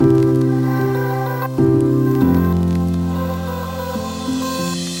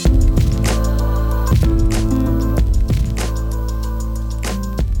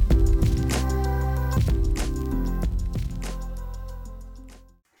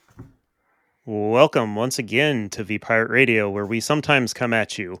Welcome once again to V Pirate Radio, where we sometimes come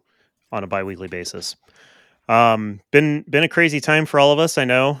at you on a bi-weekly basis. Been a crazy time for all of us, I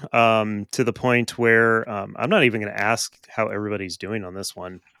know, to the point where I'm not even going to ask how everybody's doing on this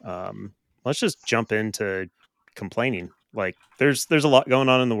one. Let's just jump into complaining. Like, there's a lot going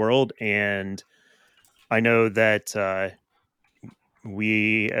on in the world, and I know that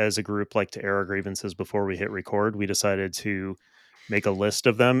we as a group like to air our grievances before we hit record. We decided to make a list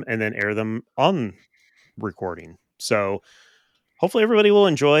of them and then air them on recording. So hopefully everybody will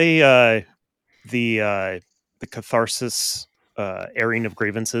enjoy the catharsis airing of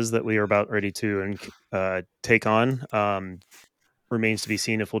grievances that we are about ready to take on. Remains to be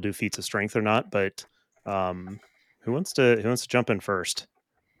seen if we'll do feats of strength or not. But who wants to jump in first?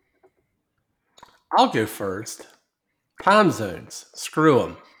 I'll go first. Time zones. Screw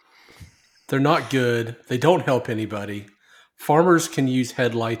them. They're not good. They don't help anybody. Farmers can use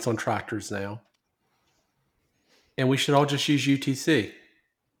headlights on tractors now. And we should all just use UTC.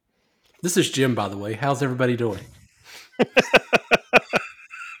 This is Jim, by the way. How's everybody doing?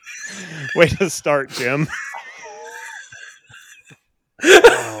 Way to start, Jim.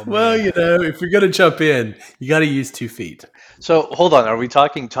 Well, if you're going to jump in, you got to use 2 feet. So hold on. Are we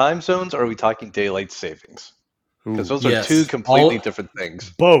talking time zones or are we talking daylight savings? Because those are two completely different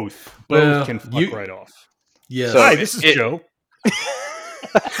things. Both can fuck right off. Yes. So hi, this is Joe.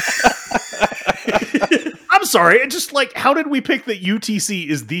 I'm sorry. Just like, how did we pick that UTC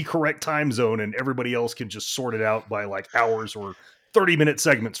is the correct time zone and everybody else can just sort it out by like hours or 30-minute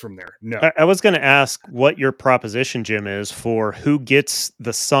segments from there? No. I was going to ask what your proposition, Jim, is for who gets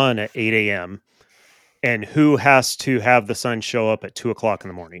the sun at 8 a.m. and who has to have the sun show up at 2 o'clock in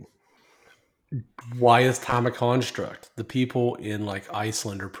the morning. Why is time a construct? The people in like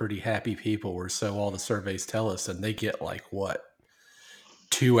Iceland are pretty happy people, or so all the surveys tell us, and they get like what?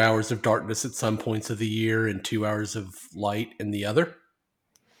 2 hours of darkness at some points of the year and 2 hours of light in the other?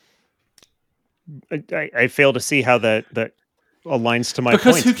 I fail to see how that aligns to my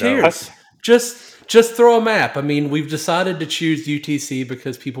because points, who cares? Just throw a map. I mean, we've decided to choose UTC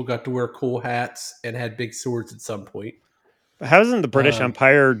because people got to wear cool hats and had big swords at some point. Hasn't the British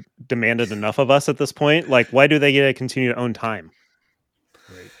Empire demanded enough of us at this point? Like, why do they get to continue to own time?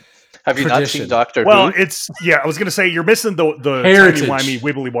 Right. Have you not seen Doctor Who? Well, I was going to say, you're missing the timey-wimey,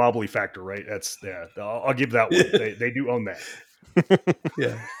 wibbly-wobbly factor, right? I'll give that one. They do own that.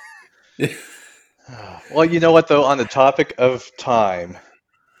 Yeah. Well, you know what, though? On the topic of time,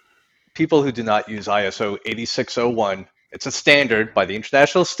 people who do not use ISO 8601, it's a standard by the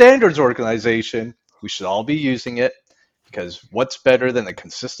International Standards Organization. We should all be using it because what's better than a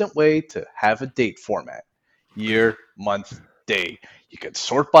consistent way to have a date format? Year, month, day. You could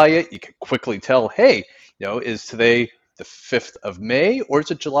sort by it. You could quickly tell, hey, is today the 5th of May or is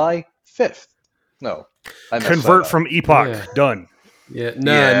it July 5th? No. Convert from epoch. Yeah. Done. Yeah,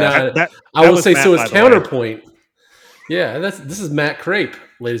 no. I will say, Matt, so as counterpoint. Yeah, this is Matt Crape,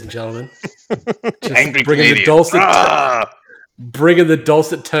 ladies and gentlemen. Just Angry bringing the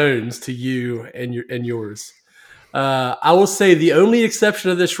dulcet tones to you and yours. I will say the only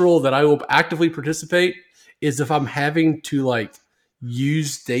exception to this rule that I will actively participate is if I'm having to like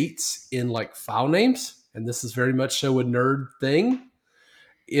use dates in like file names, and this is very much so a nerd thing.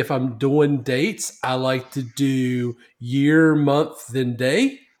 If I'm doing dates, I like to do year, month, then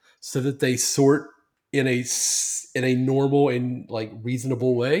day, so that they sort in a normal and like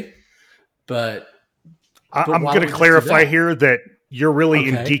reasonable way. But I'm going to clarify here that you're really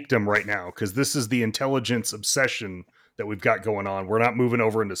in geekdom right now, because this is the intelligence obsession that we've got going on. We're not moving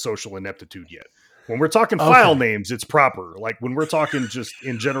over into social ineptitude yet. When we're talking file names, it's proper. Like when we're talking just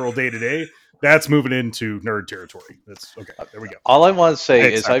in general day to day, that's moving into nerd territory. That's okay. There we go. All I want to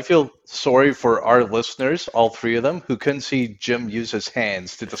say is I feel sorry for our listeners, all 3 of them, who couldn't see Jim use his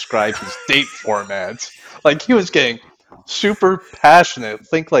hands to describe his date formats. Like he was getting super passionate.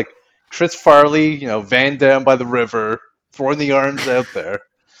 Think like Chris Farley, Van Damme by the river, throwing the arms out there.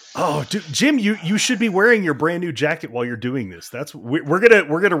 Oh, dude, Jim, you should be wearing your brand new jacket while you're doing this. We're gonna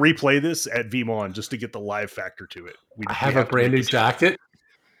replay this at VMon just to get the live factor to it. I have a brand new jacket.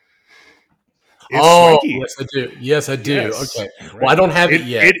 Swanky. Yes, I do. Yes. Okay. Well, I don't have it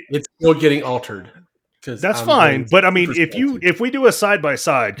yet. It's still getting altered. That's fine. But I mean, if we do a side by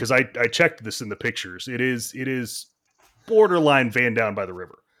side, because I checked this in the pictures, it is borderline Van Down by the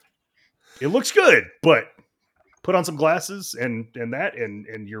river. It looks good, but put on some glasses and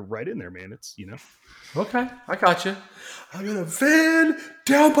you're right in there, man. It's Okay, I got you. I'm in a van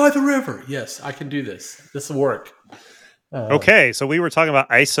down by the river. Yes, I can do this. This will work. Okay, so we were talking about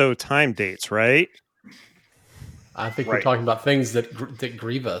ISO time dates, right? I think we're talking about things that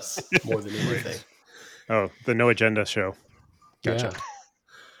grieve us more than anything. Oh, the No Agenda show. Gotcha. Yeah.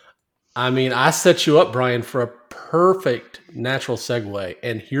 I mean, I set you up, Brian, for a perfect natural segue.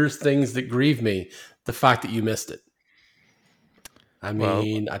 And here's things that grieve me. The fact that you missed it. I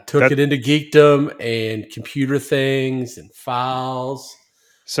mean, I took it into geekdom and computer things and files.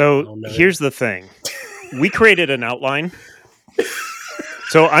 So here's the thing. We created an outline.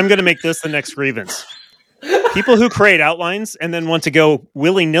 So I'm going to make this the next grievance. People who create outlines and then want to go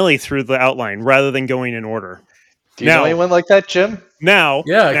willy-nilly through the outline rather than going in order. Do you know anyone like that, Jim? Now,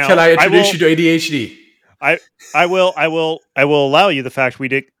 can I introduce you to ADHD? I will allow you the fact we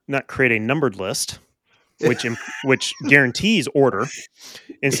did not create a numbered list, which guarantees order.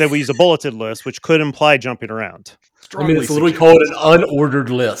 Instead, we use a bulleted list, which could imply jumping around. It's literally called an unordered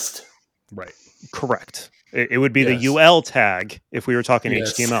list. Right. Correct. It would be the UL tag if we were talking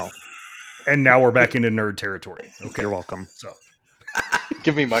HTML. And now we're back into nerd territory. Okay, you're welcome. So,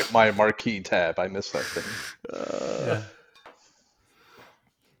 give me my marquee tab. I missed that thing.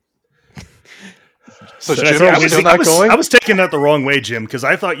 So Jim, I was taking that the wrong way, Jim, because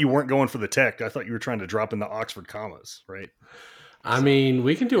I thought you weren't going for the tech. I thought you were trying to drop in the Oxford commas, right? I mean,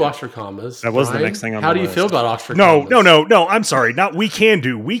 we can do Oxford commas. That was Brian, the next thing on the list. How do you feel about Oxford commas? No. I'm sorry. Not we can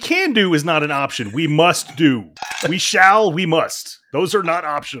do. We can do is not an option. We must do. We shall. We must. Those are not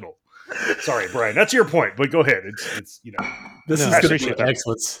optional. Sorry, Brian. That's your point. But go ahead. It's This is going to be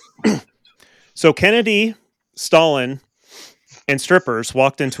excellence. So Kennedy, Stalin, and strippers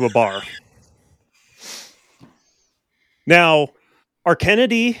walked into a bar. Now, are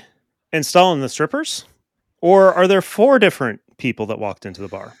Kennedy and Stalin the strippers, or are there 4 different people that walked into the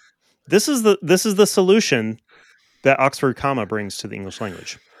bar? This is the solution that Oxford comma brings to the English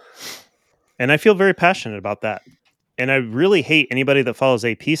language, and I feel very passionate about that. And I really hate anybody that follows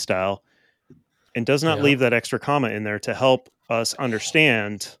AP style and does not leave that extra comma in there to help us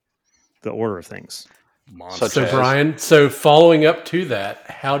understand the order of things. So Brian, following up to that,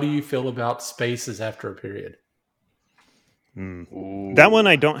 how do you feel about spaces after a period? That one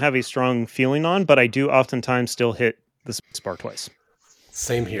I don't have a strong feeling on, but I do oftentimes still hit the space bar twice.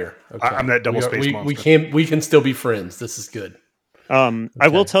 Same here. Okay. I'm that double space monster. We can still be friends. This is good. I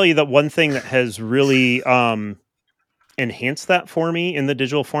will tell you that one thing that has really enhanced that for me in the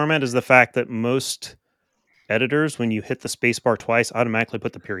digital format is the fact that most editors, when you hit the space bar twice, automatically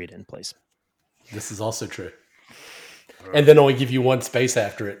put the period in place. This is also true. And then only give you one space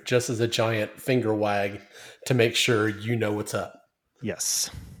after it, just as a giant finger wag to make sure you know what's up. Yes.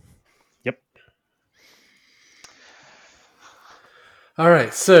 Yep. All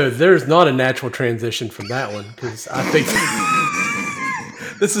right. So there's not a natural transition from that one because I think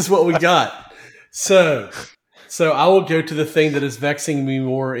this is what we got. So I will go to the thing that is vexing me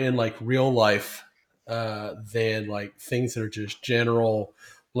more in like real life than like things that are just general.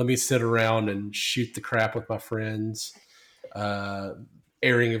 Let me sit around and shoot the crap with my friends.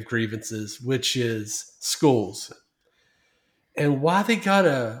 Airing of grievances, which is schools, and why do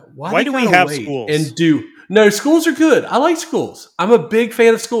we have schools and schools are good. I like schools. I'm a big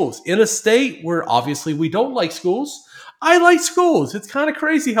fan of schools in a state where obviously we don't like schools. I like schools. It's kind of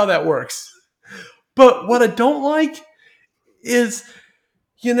crazy how that works. But what I don't like is,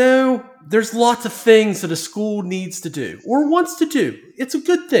 there's lots of things that a school needs to do or wants to do. It's a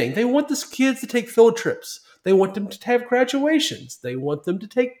good thing. They want the kids to take field trips. They want them to have graduations. They want them to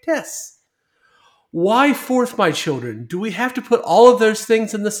take tests. Why force my children? Do we have to put all of those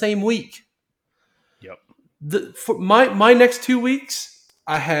things in the same week? Yep. For my next 2 weeks,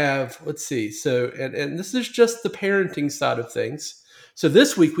 I have, let's see. So, and this is just the parenting side of things. So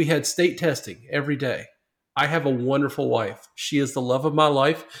this week we had state testing every day. I have a wonderful wife. She is the love of my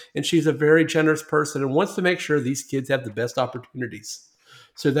life, and she's a very generous person and wants to make sure these kids have the best opportunities.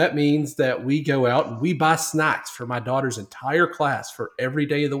 So that means that we go out and we buy snacks for my daughter's entire class for every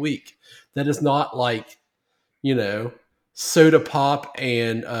day of the week. That is not like, soda pop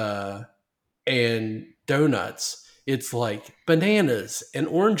and donuts. It's like bananas and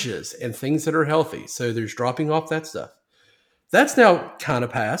oranges and things that are healthy. So there's dropping off that stuff. That's now kind of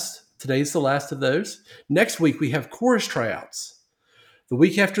passed. Today's the last of those. Next week, we have chorus tryouts. The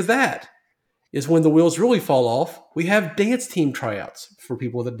week after that is when the wheels really fall off. We have dance team tryouts for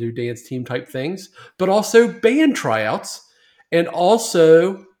people that do dance team type things, but also band tryouts and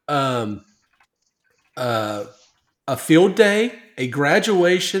also a field day, a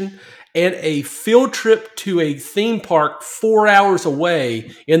graduation, and a field trip to a theme park 4 hours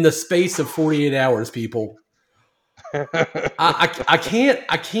away in the space of 48 hours, people. I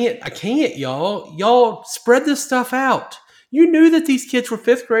can't, y'all. Y'all spread this stuff out. You knew that these kids were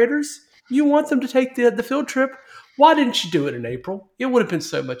fifth graders. You want them to take the field trip. Why didn't you do it in April? It would have been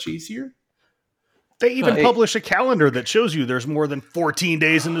so much easier. They even publish a calendar that shows you there's more than 14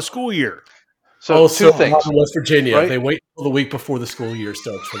 days in the school year. So two things. In West Virginia, right? They wait until the week before the school year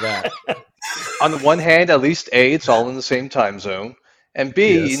starts for that. On the one hand, at least A, it's all in the same time zone. And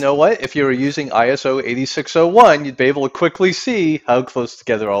B, Yes. you know what? If you were using ISO 8601, you'd be able to quickly see how close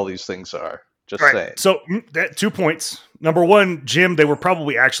together all these things are. Just saying. So, 2 points. Number one, Jim, they were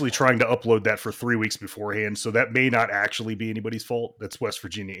probably actually trying to upload that for 3 weeks beforehand, so that may not actually be anybody's fault. That's West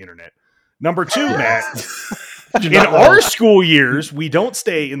Virginia internet. Number two, Matt, in our school years, we don't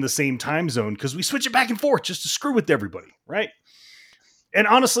stay in the same time zone because we switch it back and forth just to screw with everybody, right? And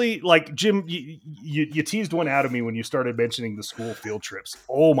honestly, like, Jim, you teased one out of me when you started mentioning the school field trips.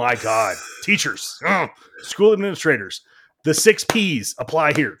 Oh my God. Teachers, school administrators, the 6 Ps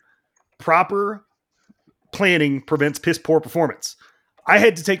apply here. Proper planning prevents piss poor performance. I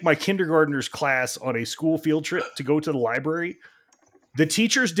had to take my kindergartner's class on a school field trip to go to the library. The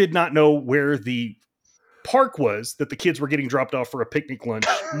teachers did not know where the park was that the kids were getting dropped off for a picnic lunch,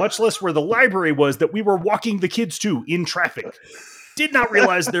 much less where the library was that we were walking the kids to in traffic. Did not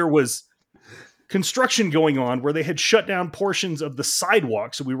realize there was construction going on where they had shut down portions of the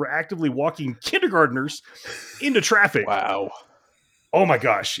sidewalk, so we were actively walking kindergartners into traffic. Wow. Oh my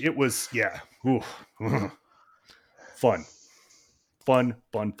gosh, it was, yeah. Ooh. Fun.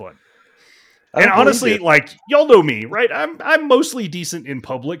 And honestly, like, y'all know me, right? I'm mostly decent in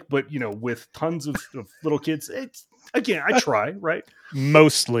public, but, you know, with tons of little kids, it's, again, I try, right?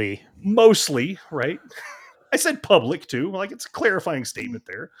 Mostly, right? I said public, too. Like, it's a clarifying statement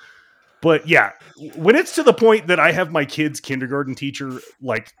there. But, yeah, when it's to the point that I have my kid's kindergarten teacher,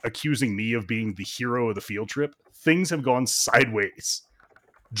 like, accusing me of being the hero of the field trip, things have gone sideways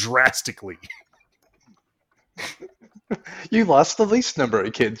drastically. You lost the least number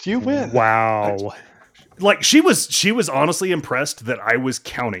of kids. You win. Wow. Like, she was honestly impressed that I was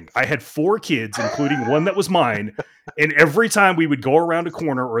counting. I had 4 kids, including one that was mine. And every time we would go around a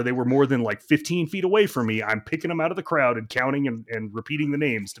corner or they were more than like 15 feet away from me, I'm picking them out of the crowd and counting and repeating the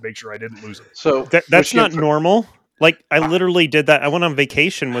names to make sure I didn't lose them. So that's not normal. Like, I literally did that. I went on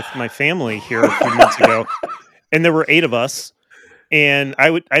vacation with my family here a few months ago, and there were 8 of us. And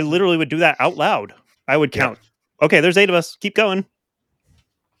I literally would do that out loud. I would count. Yeah. Okay, there's 8 of us. Keep going.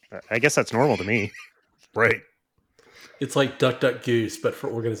 I guess that's normal to me. Right. It's like Duck, Duck, Goose, but for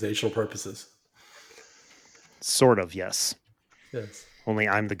organizational purposes. Sort of, yes. Yes. Only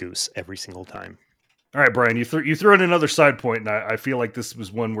I'm the goose every single time. All right, Brian, you threw in another side point, and I feel like this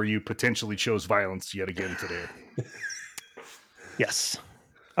was one where you potentially chose violence yet again today. Yes.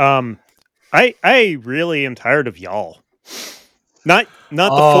 I really am tired of y'all. Not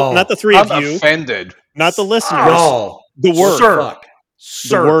the 3 of you. I'm offended. Not the listeners. Y'all. The word.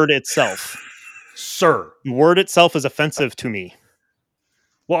 Sir. The word itself. Sir. The word itself is offensive to me.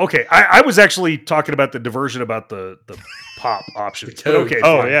 Well, okay. I was actually talking about the diversion about the pop option. Okay.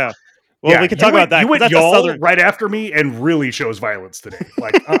 Oh, fine. Yeah. Well, we can talk about that. You went y'all right after me and really chose violence today.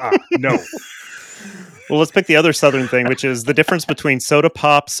 Like, no. Well, let's pick the other Southern thing, which is the difference between soda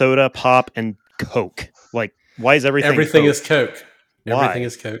pop, and Coke. Like, why is everything Coke? Is Coke. Why? Everything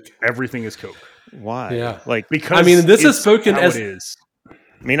is Coke. Everything is Coke. Why? Yeah. Like, because I mean, this is spoken as it is.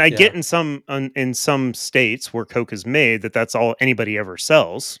 I mean, I get in some states where Coke is made that's all anybody ever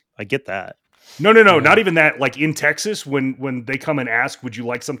sells. I get that. No, not even that. Like in Texas, when they come and ask, would you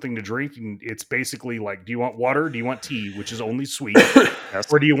like something to drink? And it's basically like, do you want water? Do you want tea, which is only sweet?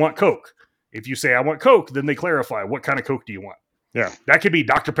 Or do you want Coke? If you say I want Coke, then they clarify, what kind of Coke do you want? Yeah. That could be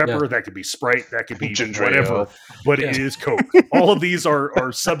Dr. Pepper, that could be Sprite, that could be Ginger whatever. ale. But it is Coke. All of these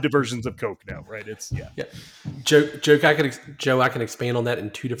are subdivisions of Coke now, right? It's Joe, I can expand on that in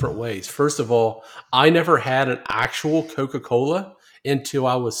 2 different ways. First of all, I never had an actual Coca-Cola until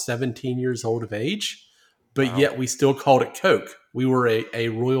I was 17 years old of age, but yet we still called it Coke. We were a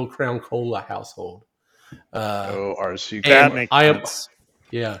Royal Crown Cola household. RC. That makes sense.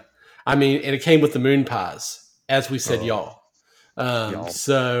 Yeah. I mean, and it came with the moon pies, as we said, y'all.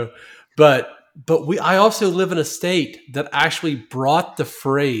 So, but I also live in a state that actually brought the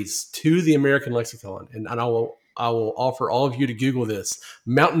phrase to the American lexicon, and I will offer all of you to Google this: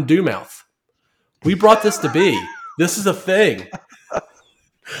 Mountain Dew mouth. We brought this to be. This is a thing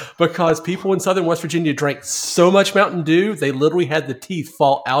because people in Southern West Virginia drank so much Mountain Dew they literally had the teeth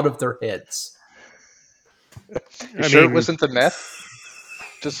fall out of their heads. You sure it wasn't the meth?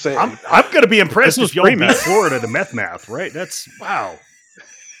 Just saying. I'm going to be impressed if y'all beat Florida to meth math, right? That's wow.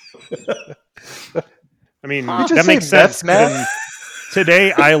 I mean, that makes sense.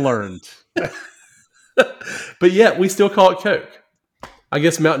 Today I learned. But yet we still call it Coke. I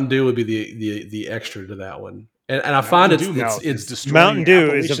guess Mountain Dew would be the extra to that one. And I find it's Mountain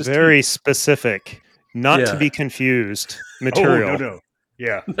Dew is a very specific, not to be confused material. Oh, no.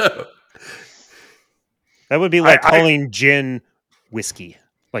 Yeah. No. That would be like calling gin whiskey.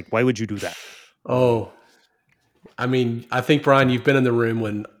 Like, why would you do that? Oh, I mean, I think, Brian, you've been in the room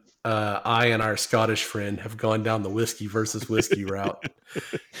when I and our Scottish friend have gone down the whiskey versus whiskey route.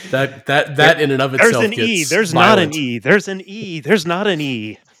 That in and of itself There's an E. There's not an E. There's an E. There's not an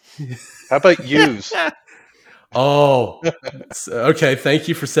E. How about use? Oh, okay. Thank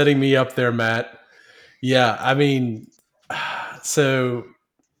you for setting me up there, Matt. Yeah, I mean, so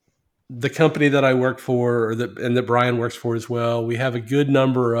the company that I work for, and that Brian works for as well, we have a good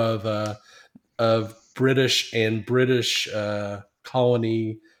number of British and British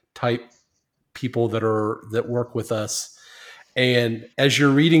colony type people that work with us. And as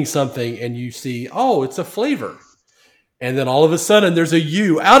you're reading something and you see, oh, it's a flavor, and then all of a sudden there's a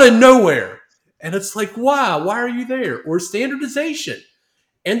U out of nowhere. And it's like, wow, why are you there? Or standardization.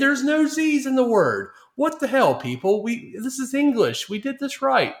 And there's no Z's in the word. What the hell, people? This is English. We did this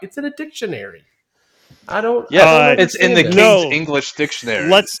right. It's in a dictionary. It's in the King's English Dictionary.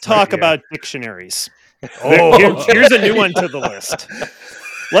 Let's talk about dictionaries. Here's a new one to the list.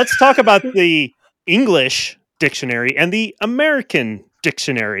 Let's talk about the English dictionary and the American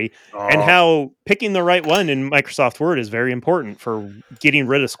dictionary and how picking the right one in Microsoft Word is very important for getting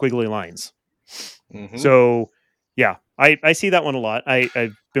rid of squiggly lines. Mm-hmm. So, yeah, I see that one a lot.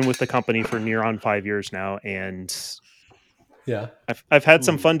 I've been with the company for near on 5 years now, and yeah, I've had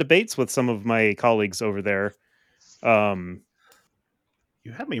some fun debates with some of my colleagues over there. You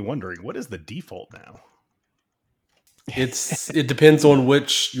have me wondering, what is the default now? It depends on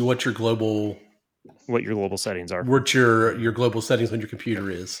what your global settings are. What your global settings on your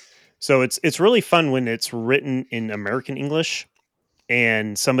computer is. So it's really fun when it's written in American English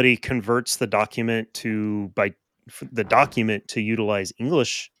and somebody converts the document to utilize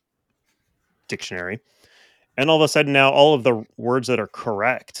English dictionary. And all of a sudden now all of the words that are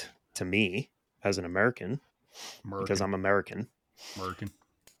correct to me as an American. Because I'm American.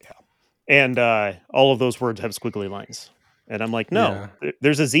 Yeah. And all of those words have squiggly lines. And I'm like, no,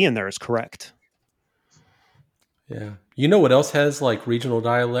 there's a Z in there. It's correct. Yeah. You know what else has like regional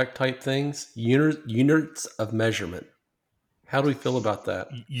dialect type things? Units of measurement. How do we feel about that?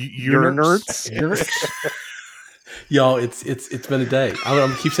 Units? Y'all, it's been a day. I'm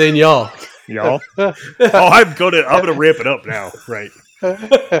gonna keep saying y'all. Y'all? I'm gonna ramp it up now. Right.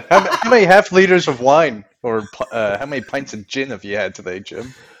 How many half liters of wine or how many pints of gin have you had today,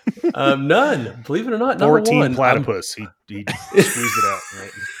 Jim? None. Believe it or not, 14 platypus. He squeezed it out.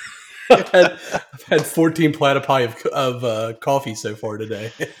 Right. I've had 14 platypi of coffee so far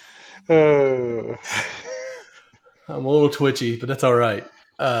today. I'm a little twitchy, but that's all right.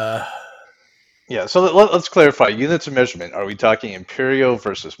 Yeah, so let's clarify. Units of measurement. Are we talking imperial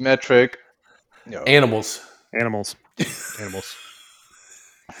versus metric? Animals of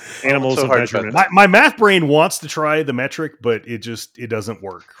measurement. My math brain wants to try the metric, but it doesn't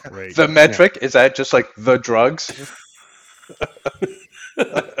work. Right. The metric? Is that just like the drugs?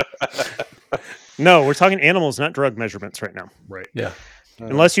 No, we're talking animals, not drug measurements right now. Right. Yeah.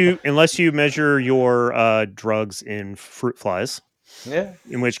 Unless you measure your drugs in fruit flies. Yeah.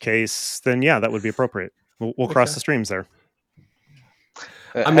 In which case, then that would be appropriate. We'll cross the streams there.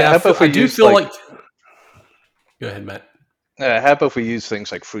 I mean, I do feel like. Go ahead, Matt. How about if we use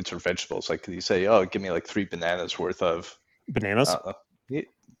things like fruits or vegetables? Like, could you say, "Oh, give me like 3 bananas worth of bananas"?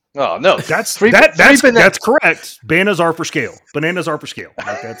 Oh no, that's that's correct. Bananas are for scale. Like,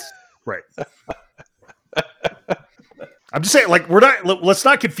 that's right. I'm just saying, like, let's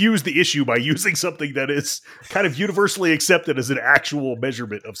not confuse the issue by using something that is kind of universally accepted as an actual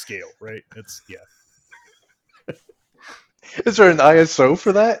measurement of scale, right? Is there an ISO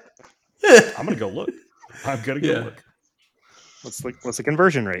for that? I'm gonna go look. Look. What's the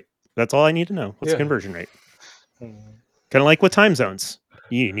conversion rate? That's all I need to know. What's the conversion rate? Kind of like with time zones.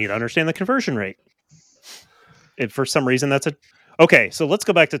 You need to understand the conversion rate. If for some reason okay, so let's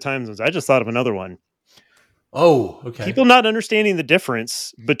go back to time zones. I just thought of another one. Oh, okay. People not understanding the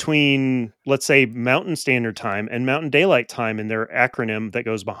difference between, let's say, Mountain Standard Time and Mountain Daylight Time and their acronym that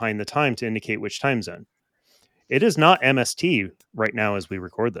goes behind the time to indicate which time zone. It is not MST right now as we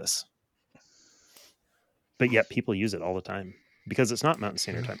record this. But yet people use it all the time because it's not Mountain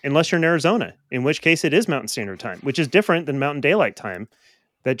Standard Time. Unless you're in Arizona, in which case it is Mountain Standard Time, which is different than Mountain Daylight Time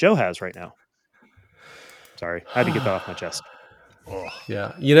that Joe has right now. Sorry, I had to get that off my chest. Oh.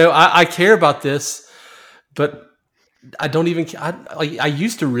 Yeah. I care about this, but I don't even. I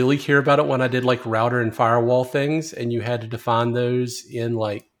used to really care about it when I did like router and firewall things, and you had to define those in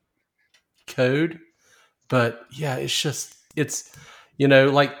like code. But yeah, it's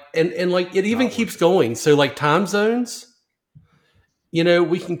like and like it even keeps going. So like time zones,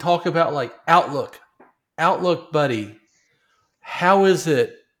 we can talk about like Outlook, buddy. How is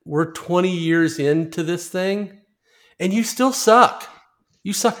it we're 20 years into this thing and you still suck?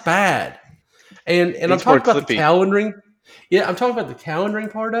 You suck bad. And I'm talking about the calendaring. Yeah, I'm talking about the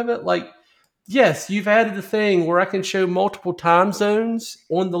calendaring part of it. Like, yes, you've added the thing where I can show multiple time zones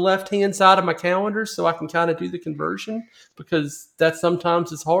on the left-hand side of my calendar so I can kind of do the conversion because that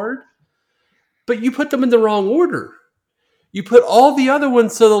sometimes is hard. But you put them in the wrong order. You put all the other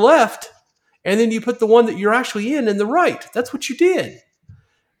ones to the left, and then you put the one that you're actually in the right. That's what you did.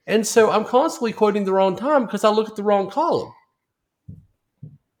 And so I'm constantly quoting the wrong time because I look at the wrong column.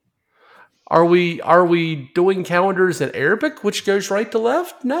 Are we doing calendars in Arabic, which goes right to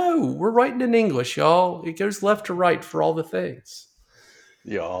left? No, we're writing in English, y'all. It goes left to right for all the things.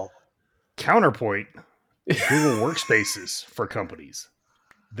 Y'all. Counterpoint, Google Workspaces for companies.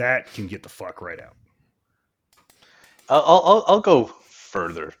 That can get the fuck right out. I'll go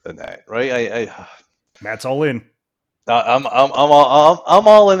further than that, right? Matt's all in. I'm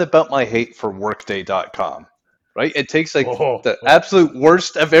all in about my hate for Workday.com. Right? It takes the absolute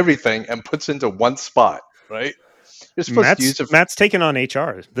worst of everything and puts into one spot, right? You're supposed to use it. Matt's taking on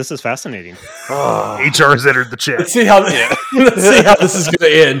HR. This is fascinating. HR has entered the chat. Let's see how this is going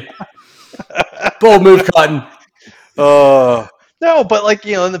to end. Bold move, Cotton. No, but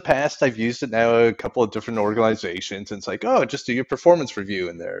in the past, I've used it now a couple of different organizations, and it's like, oh, just do your performance review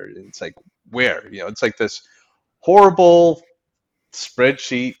in there. And it's like, where? It's like this horrible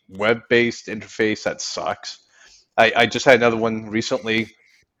spreadsheet, web-based interface that sucks. I just had another one recently.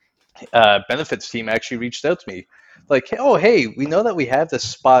 Benefits team actually reached out to me like, oh, hey, we know that we have this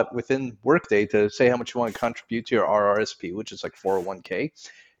spot within Workday to say how much you want to contribute to your RRSP, which is like 401k.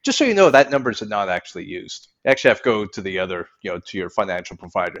 Just so you know, that number is not actually used. You actually have to go to the other, to your financial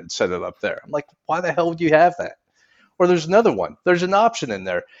provider and set it up there. I'm like, why the hell would you have that? Or there's another one. There's an option in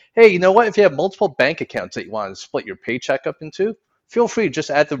there. Hey, you know what? If you have multiple bank accounts that you want to split your paycheck up into, feel free to just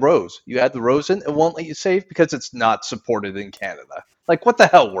add the rows. You add the rows in, it won't let you save because it's not supported in Canada. Like, what the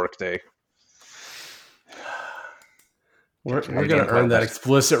hell, Workday? We're going to earn that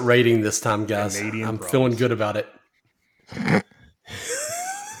explicit rating this time, guys. I'm feeling good about it.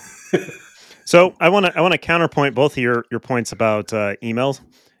 So I want to counterpoint both of your points about emails,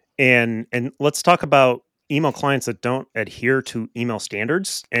 and let's talk about email clients that don't adhere to email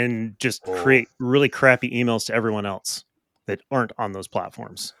standards and just create really crappy emails to everyone else that aren't on those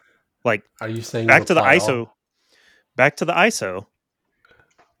platforms. Like, are you saying back to the ISO? Back to the ISO.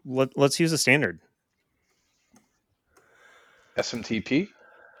 Let's use a standard. SMTP?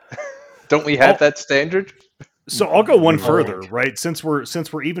 Don't we have that standard? So I'll go one further, right? Since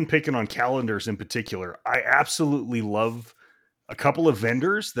we're even picking on calendars in particular, I absolutely love a couple of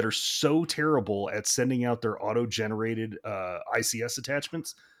vendors that are so terrible at sending out their auto-generated ICS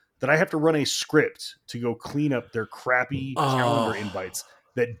attachments that I have to run a script to go clean up their crappy calendar invites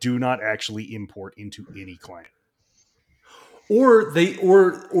that do not actually import into any client. Or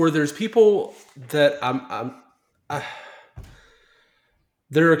there's people that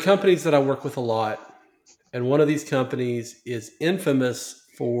there are companies that I work with a lot. And one of these companies is infamous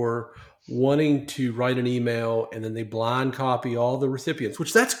for wanting to write an email and then they blind copy all the recipients,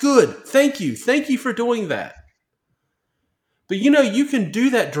 which that's good. Thank you. Thank you for doing that. But you can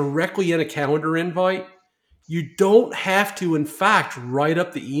do that directly in a calendar invite. You don't have to, in fact, write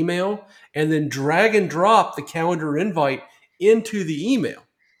up the email and then drag and drop the calendar invite into the email.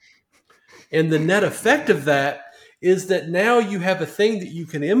 And the net effect of that is that now you have a thing that you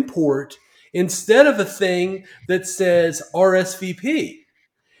can import instead of a thing that says RSVP.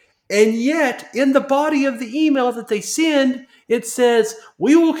 And yet, in the body of the email that they send, it says,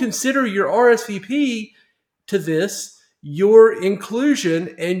 we will consider your RSVP to this, your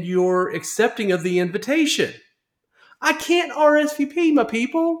inclusion, and your accepting of the invitation. I can't RSVP, my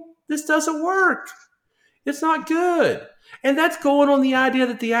people. This doesn't work. It's not good. And that's going on the idea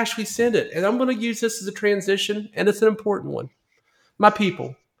that they actually send it. And I'm going to use this as a transition, and it's an important one. My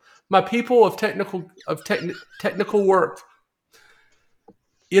people of technical work.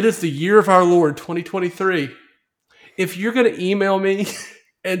 It is the year of our Lord, 2023. If you're going to email me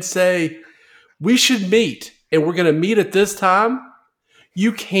and say, we should meet, and we're going to meet at this time,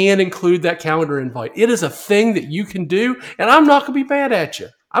 you can include that calendar invite. It is a thing that you can do, and I'm not going to be mad at you.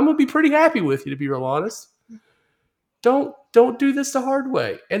 I'm going to be pretty happy with you, to be real honest. Don't do this the hard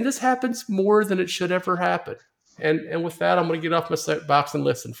way. And this happens more than it should ever happen. And with that, I'm going to get off my soapbox and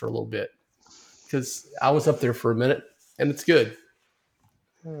listen for a little bit because I was up there for a minute, and it's good.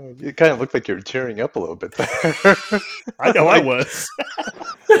 You kind of looked like you were tearing up a little bit there. I know I was.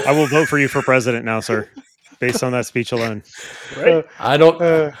 I will vote for you for president now, sir, based on that speech alone. Right? I don't.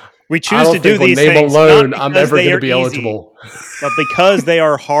 We I choose don't to do think on these name things alone not I'm because ever they going to are be easy, eligible. but because they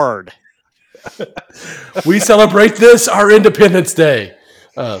are hard. We celebrate this our Independence Day.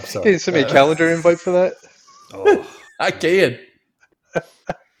 Can Sorry. you send me a calendar invite for that? Oh, I can.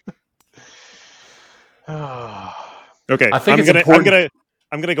 Okay, I think I'm it's gonna important.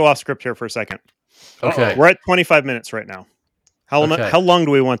 I'm gonna go off script here for a second. Okay. We're at 25 minutes right now. Okay. How long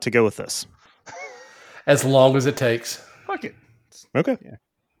do we want to go with this? As long as it takes. fuck it. Okay. Yeah.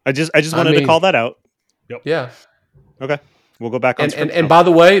 I just wanted to call that out. Yeah. Okay. We'll go back on script. And by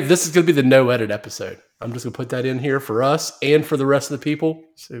the way, this is going to be the no edit episode. I'm just going to put that in here for us and for the rest of the people.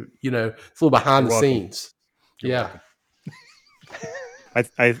 So, it's a little behind the scenes. You're I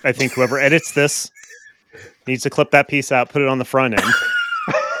think whoever edits this needs to clip that piece out, put it on the front end.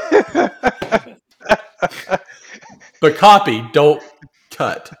 But copy, don't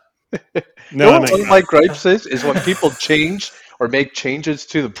cut. No, One of my gripes is when people change or make changes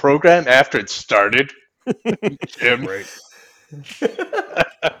to the program after it started. Jim. right.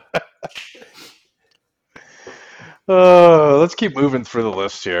 Let's keep moving through the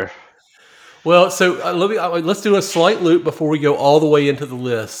list here. Well, so let's do a slight loop before we go all the way into the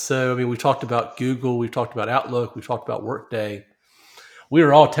list. So, we talked about Google, we've talked about Outlook, we've talked about Workday. We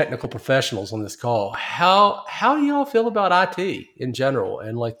are all technical professionals on this call. How do y'all feel about IT in general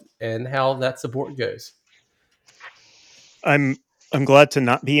and how that support goes? I'm glad to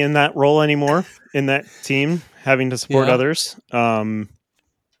not be in that role anymore in that team, having to support others. I'm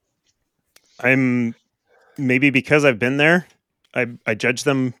maybe because I've been there, I judge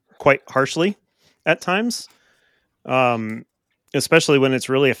them quite harshly at times, especially when it's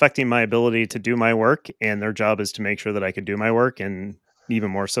really affecting my ability to do my work, and their job is to make sure that I can do my work, and even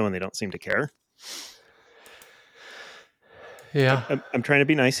more so when they don't seem to care. Yeah. I'm trying to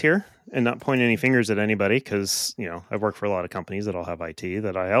be nice here and not point any fingers at anybody because, I've worked for a lot of companies that all have IT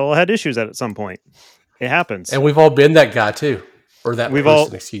that I all had issues at some point. It happens. And we've all been that guy too, or that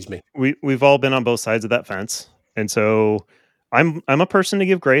person, excuse me. We've all been on both sides of that fence. And so I'm a person to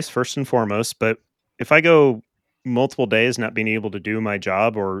give grace first and foremost, but if I go multiple days not being able to do my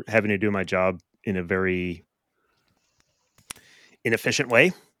job or having to do my job in a very inefficient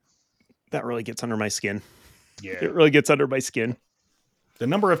way, that really gets under my skin. Yeah. It really gets under my skin. The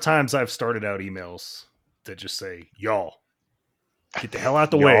number of times I've started out emails that just say, y'all, get the hell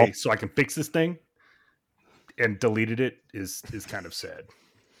out the way so I can fix this thing, and deleted it is kind of sad.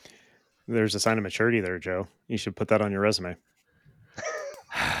 There's a sign of maturity there, Joe. You should put that on your resume.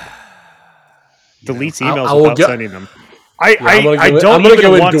 Deletes emails without sending them. I'm going to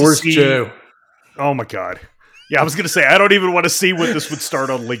go endorse Joe. Oh my God. Yeah, I was going to say, I don't even want to see what this would start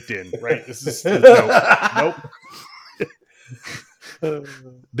on LinkedIn, right? This is nope.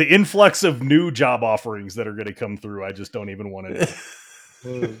 The influx of new job offerings that are going to come through, I just don't even want to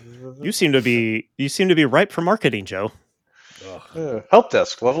know. You seem to be ripe for marketing, Joe. Help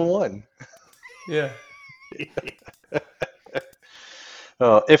desk level 1. Yeah.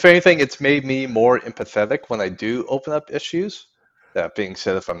 If anything, it's made me more empathetic when I do open up issues. That being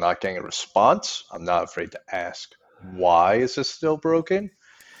said, if I'm not getting a response, I'm not afraid to ask, why is this still broken?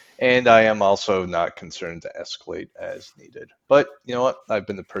 And I am also not concerned to escalate as needed. But you know what? I've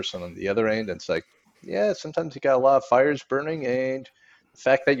been the person on the other end. And it's like, yeah, sometimes you got a lot of fires burning, and the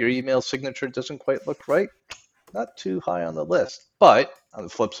fact that your email signature doesn't quite look right, not too high on the list. But on the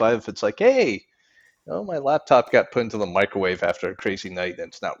flip side, if it's like, hey, my laptop got put into the microwave after a crazy night and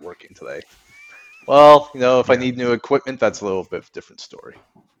it's not working today. Well, if I need new equipment, that's a little bit of a different story.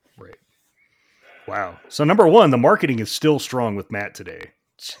 Right. Wow. So number one, the marketing is still strong with Matt today.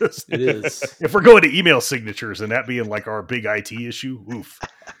 It is. If we're going to email signatures and that being like our big IT issue, oof.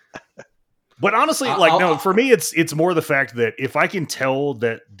 But honestly, for me, it's more the fact that if I can tell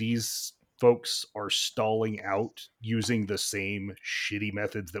that these folks are stalling out using the same shitty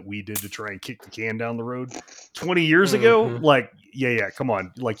methods that we did to try and kick the can down the road 20 years ago, come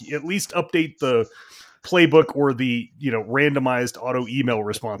on, at least update the playbook or the randomized auto email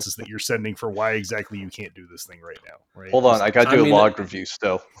responses that you're sending for why exactly you can't do this thing right now. Right? Hold on, I got to do a log review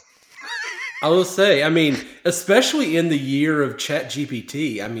still. I will say, especially in the year of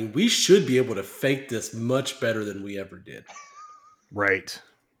ChatGPT, we should be able to fake this much better than we ever did. Right.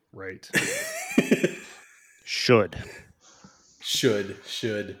 Should.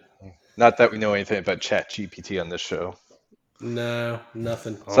 Not that we know anything about ChatGPT on this show. No,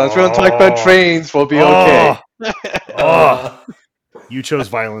 nothing. So if we don't talk about trains, we'll be okay. You chose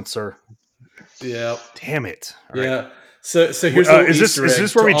violence, sir. Yeah. Damn it. All right. So here's a is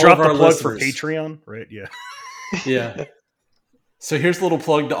this where we drop the plug for Patreon? Right? Yeah. Yeah. So here's a little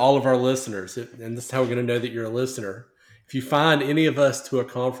plug to all of our listeners, and this is how we're going to know that you're a listener. If you find any of us at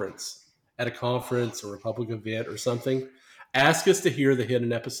a conference or a public event or something, ask us to hear the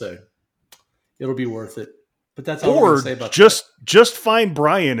hidden episode. It'll be worth it. But that's all we're going to say about that. Just find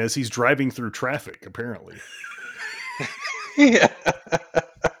Brian as he's driving through traffic, apparently. Yeah.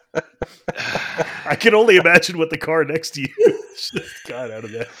 I can only imagine what the car next to you just got out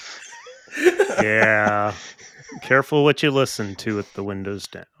of that. Yeah. Careful what you listen to with the windows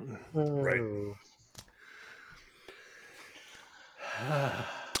down. Right.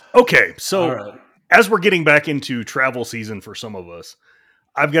 Okay, so as we're getting back into travel season for some of us,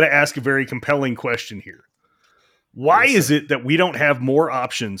 I've got to ask a very compelling question here. Why is it that we don't have more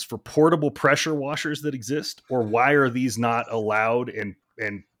options for portable pressure washers that exist, or why are these not allowed and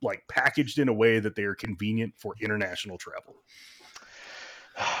like packaged in a way that they are convenient for international travel?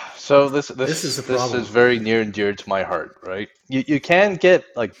 So this is very near and dear to my heart, right? You can get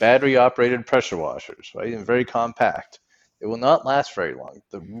like battery operated pressure washers, right? And very compact. It will not last very long.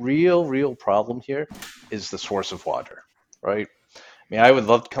 The real problem here is the source of water, right? I mean, I would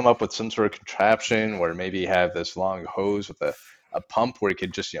love to come up with some sort of contraption where maybe you have this long hose with a pump where you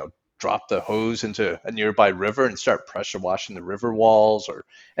could just, drop the hose into a nearby river and start pressure washing the river walls or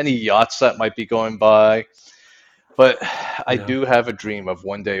any yachts that might be going by. But I do have a dream of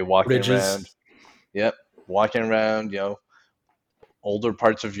one day walking around, older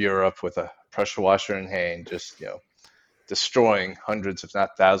parts of Europe with a pressure washer in hand, just, destroying hundreds, if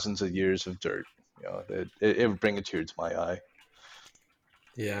not thousands of years of dirt. It would bring a tear to my eye.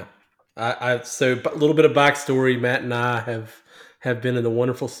 Yeah. So a little bit of backstory. Matt and I have been in the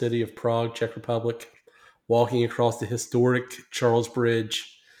wonderful city of Prague, Czech Republic, walking across the historic Charles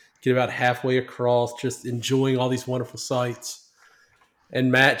Bridge, get about halfway across, just enjoying all these wonderful sights.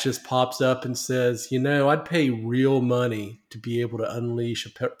 And Matt just pops up and says, I'd pay real money to be able to unleash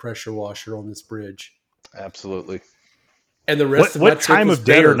a pressure washer on this bridge. Absolutely. And the rest of my trip what time was of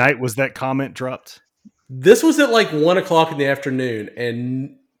day better. or night was that comment dropped? This was at like 1:00 in the afternoon,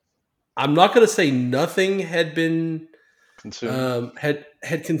 and I'm not going to say nothing had been consumed.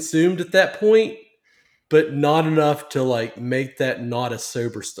 Had consumed at that point, but not enough to like make that not a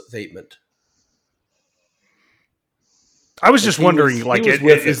sober statement. I was just wondering,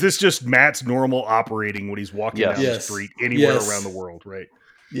 is this just Matt's normal operating when he's walking down the street anywhere around the world, right?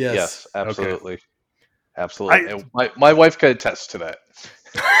 Yes, absolutely. Okay. Absolutely. My wife could attest to that.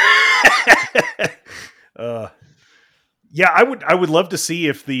 Yeah, I would love to see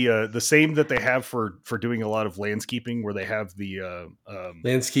if the same that they have for doing a lot of landscaping, where they have the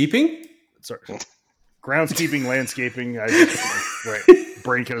landscaping, groundskeeping, landscaping.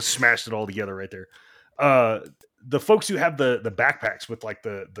 Brain kind of smashed it all together right there. The folks who have the backpacks with like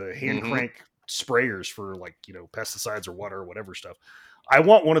the hand crank sprayers for like pesticides or water or whatever stuff. I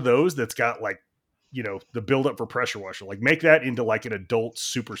want one of those that's got like the buildup for pressure washer. Like make that into like an adult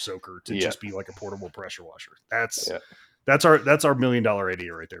super soaker to just be like a portable pressure washer. That's our $1 million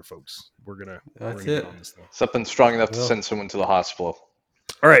idea right there, folks. We're gonna get on this thing. Something strong enough to send someone to the hospital.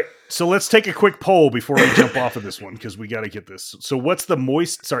 All right, so let's take a quick poll before we jump off of this one because we got to get this. So, what's the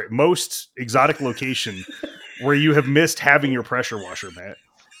most exotic location where you have missed having your pressure washer, Matt?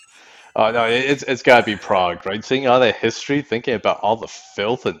 Oh no, it's got to be Prague, right? Seeing all that history, thinking about all the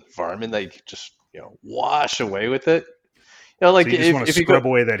filth and vermin that you could just wash away with it. Like so you just want to scrub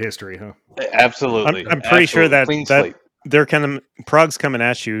away that history, huh? Absolutely. I'm pretty sure that they're Prague's coming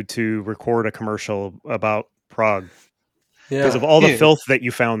at you to record a commercial about Prague because of all the filth that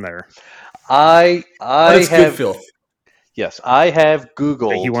you found there. I have good filth. Yes, I have Googled.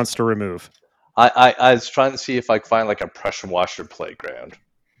 That he wants to remove. I was trying to see if I could find like a pressure washer playground,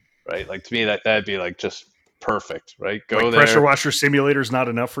 right? Like to me that'd be like just perfect, right? Go like there. Pressure washer simulator is not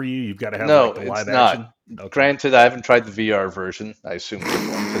enough for you. You've got to have like the live action. Okay. Granted, I haven't tried the VR version. I assume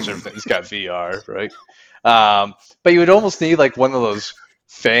because everything's got VR, right? But you would almost need like one of those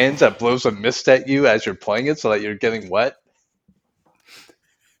fans that blows a mist at you as you're playing it, so that you're getting wet.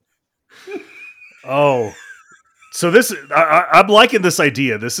 Oh, so I'm liking this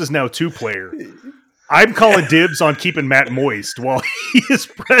idea. This is now 2-player. I'm calling dibs on keeping Matt moist while he is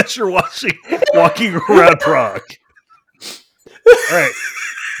pressure washing, walking around Prague. All right.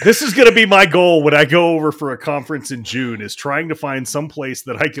 This is going to be my goal when I go over for a conference in June, is trying to find some place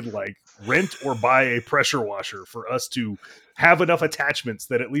that I can like rent or buy a pressure washer for us to have enough attachments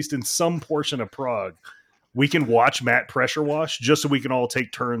that at least in some portion of Prague, we can watch Matt pressure wash just so we can all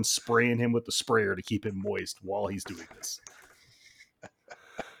take turns spraying him with the sprayer to keep him moist while he's doing this.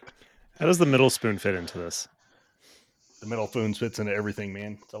 How does the middle spoon fit into this? The metal spoon fits into everything,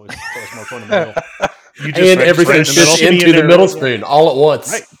 man. It's always more fun in the middle. You just and everything fits into the middle spoon all at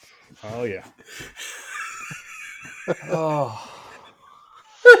once. Right. Oh, yeah.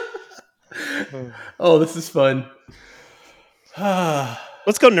 Oh, this is fun.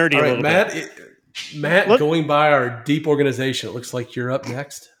 Let's go nerdy a little bit. Matt, going by our deep organization, it looks like you're up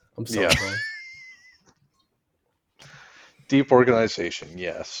next. I'm sorry, Brian. Deep organization,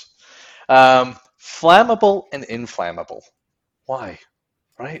 yes. Flammable and inflammable. Why?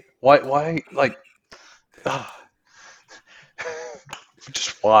 Right? Why? Like,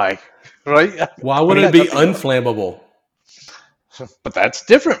 just why? Right? Why wouldn't it be unflammable? But that's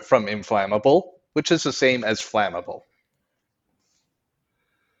different from inflammable, which is the same as flammable.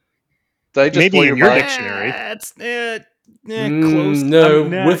 Did I just maybe blow in your mind? dictionary? That's close. No,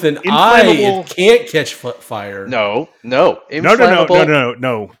 with an eye, it can't catch fire. No. No.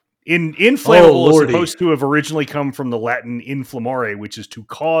 Inflammable is supposed to have originally come from the Latin inflammare, which is to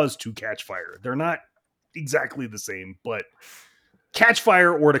cause to catch fire. They're not exactly the same, but catch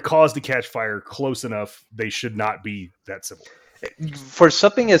fire or to cause to catch fire, close enough. They should not be that similar. For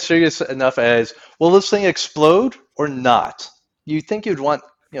something as serious enough as, will this thing explode or not? You think you'd want,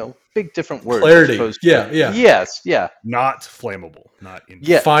 big different words. Clarity. Yeah. Yes, yeah. Not flammable. Not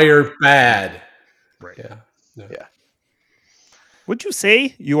fire bad. Right. Yeah. Would you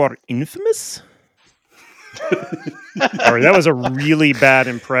say you are infamous? Sorry, that was a really bad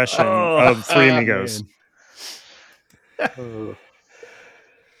impression of Three Amigos.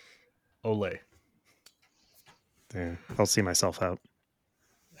 Ole. Damn, I'll see myself out.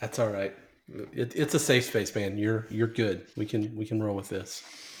 That's all right. It's a safe space, man. You're good. We can roll with this.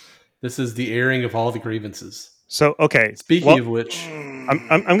 This is the airing of all the grievances. So okay. Speaking of which,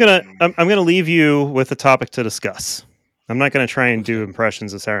 I'm gonna leave you with a topic to discuss. I'm not gonna try and do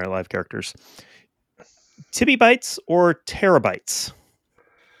impressions of Saturday Night Live characters. Tibby bytes or terabytes?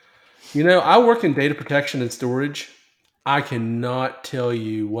 I work in data protection and storage. I cannot tell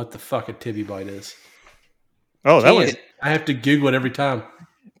you what the fuck a Tibby byte is. Oh, that was. I have to Google it every time.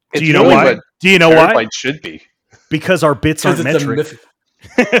 Do you know why? Do you know why? Terabyte should be because our bits aren't metric.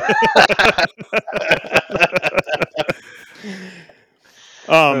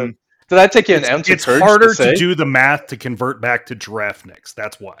 Did I take you an ounce of It's harder to do the math to convert back to giraffe necks.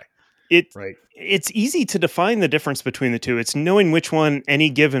 That's why. It's easy to define the difference between the two. It's knowing which one any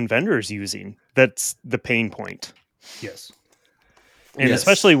given vendor is using. That's the pain point. Yes. And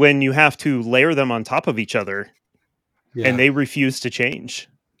especially when you have to layer them on top of each other and they refuse to change.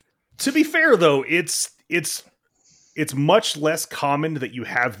 To be fair, though, it's much less common that you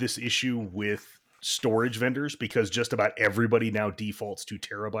have this issue with storage vendors because just about everybody now defaults to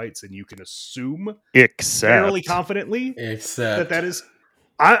terabytes, and you can assume fairly confidently that is.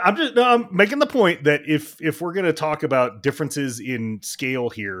 I'm making the point that if we're going to talk about differences in scale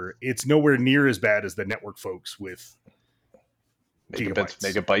here, it's nowhere near as bad as the network folks with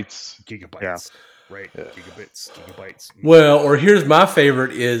megabytes. Yeah. Right. Yeah. Gigabytes. Well, or here's my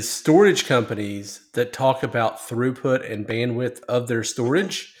favorite is storage companies that talk about throughput and bandwidth of their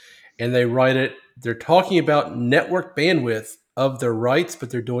storage, and they're talking about network bandwidth of their writes, but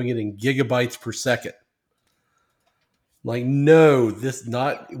they're doing it in gigabytes per second. Like, no,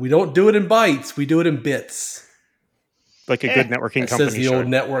 we don't do it in bytes, we do it in bits. Like a good networking company. Says the old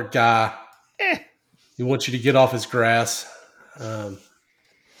network guy. He wants you to get off his grass.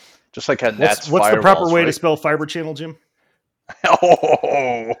 Just like how what's the proper way to spell fiber channel, Jim?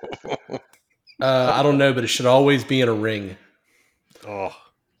 I don't know, but it should always be in a ring. Oh,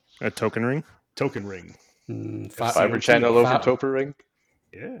 a token ring? Token ring. Fiber channel over token ring?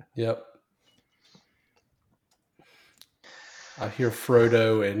 Yeah. Yep. I hear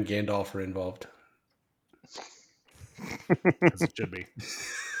Frodo and Gandalf are involved. As it should be.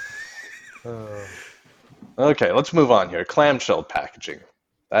 Okay, let's move on here. Clamshell packaging.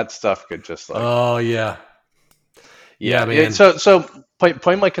 That stuff could just like... Oh, yeah. Yeah, man. So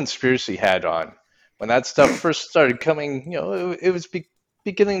point my conspiracy hat on. When that stuff first started coming, it was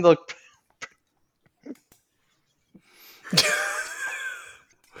beginning to look...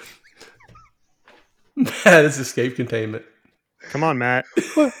 That is escape containment. Come on, Matt.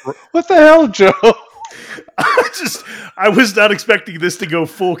 What the hell, Joe? I was not expecting this to go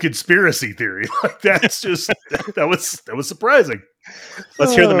full conspiracy theory. Like that was surprising.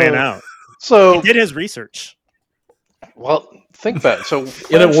 Let's hear the man out. So he did his research. Well, think about it. So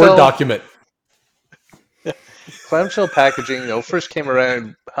in a Word document. Clamshell packaging, first came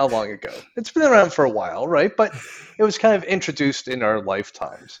around how long ago? It's been around for a while, right? But it was kind of introduced in our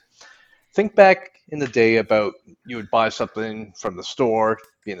lifetimes. Think back in the day about you would buy something from the store,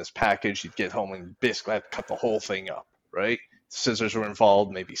 be in this package, you'd get home and basically have to cut the whole thing up, right? Scissors were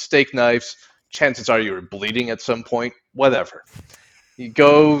involved, maybe steak knives. Chances are you were bleeding at some point, whatever. You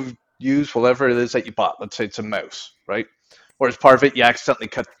go use whatever it is that you bought. Let's say it's a mouse, right? Or as part of it, you accidentally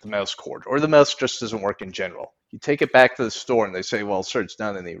cut the mouse cord, or the mouse just doesn't work in general. You take it back to the store and they say, well, sir, it's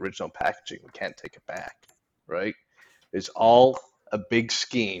not in the original packaging. We can't take it back, right? It's all a big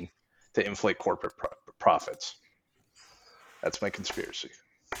scheme to inflate corporate profits. That's my conspiracy.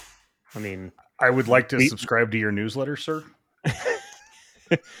 I mean, I would like to subscribe to your newsletter, sir.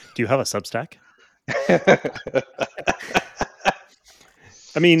 Do you have a Substack?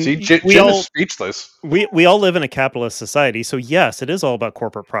 I mean, see, Jim is speechless. We all live in a capitalist society, so yes, it is all about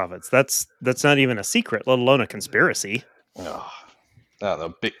corporate profits. That's not even a secret, let alone a conspiracy. Oh, I don't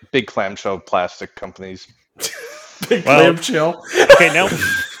know, big clamshell plastic companies. Big clamshell. Okay,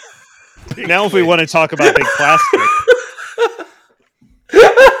 now if we want to talk about big plastic.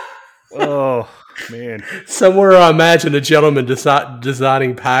 Oh man! Somewhere I imagine a gentleman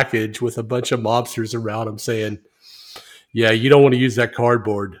designing package with a bunch of mobsters around him saying, "Yeah, you don't want to use that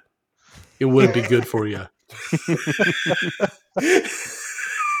cardboard. It wouldn't be good for you."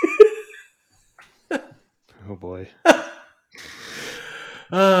 Oh boy!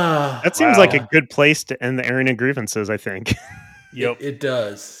 That seems like a good place to end the airing of grievances. I think. Yep, it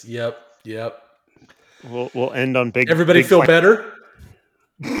does. Yep. We'll end on big. Everybody feel better?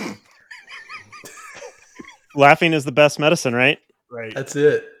 Laughing is the best medicine, right? Right. That's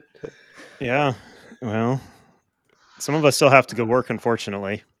it. Yeah. Well, some of us still have to go work,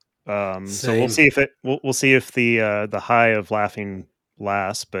 unfortunately. So we'll see if we'll see if the high of laughing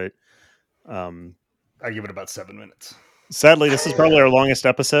lasts. But I give it about 7 minutes. Sadly, this is probably our longest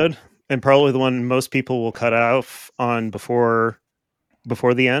episode, and probably the one most people will cut off on before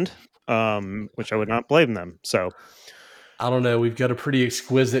the end. Which I would not blame them. So. I don't know. We've got a pretty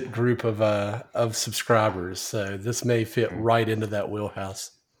exquisite group of subscribers, so this may fit right into that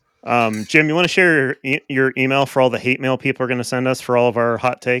wheelhouse. Jim, you want to share your email for all the hate mail people are going to send us for all of our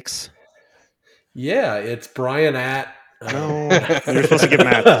hot takes? Yeah, it's Brian at. No, you're supposed to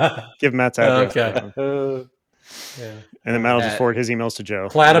give Matt's address. Okay. Yeah. And then Matt will just forward his emails to Joe.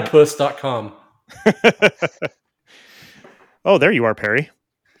 Platypus.com. Oh, there you are, Perry.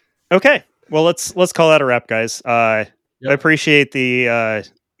 Okay. Well, let's call that a wrap, guys. I appreciate the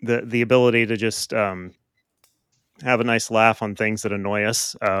ability to just have a nice laugh on things that annoy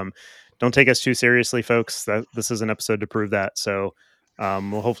us. Don't take us too seriously, folks. This is an episode to prove that. So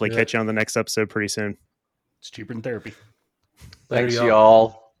we'll hopefully catch you on the next episode pretty soon. It's cheaper than therapy. Thanks,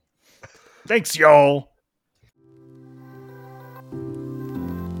 y'all. Thanks, y'all.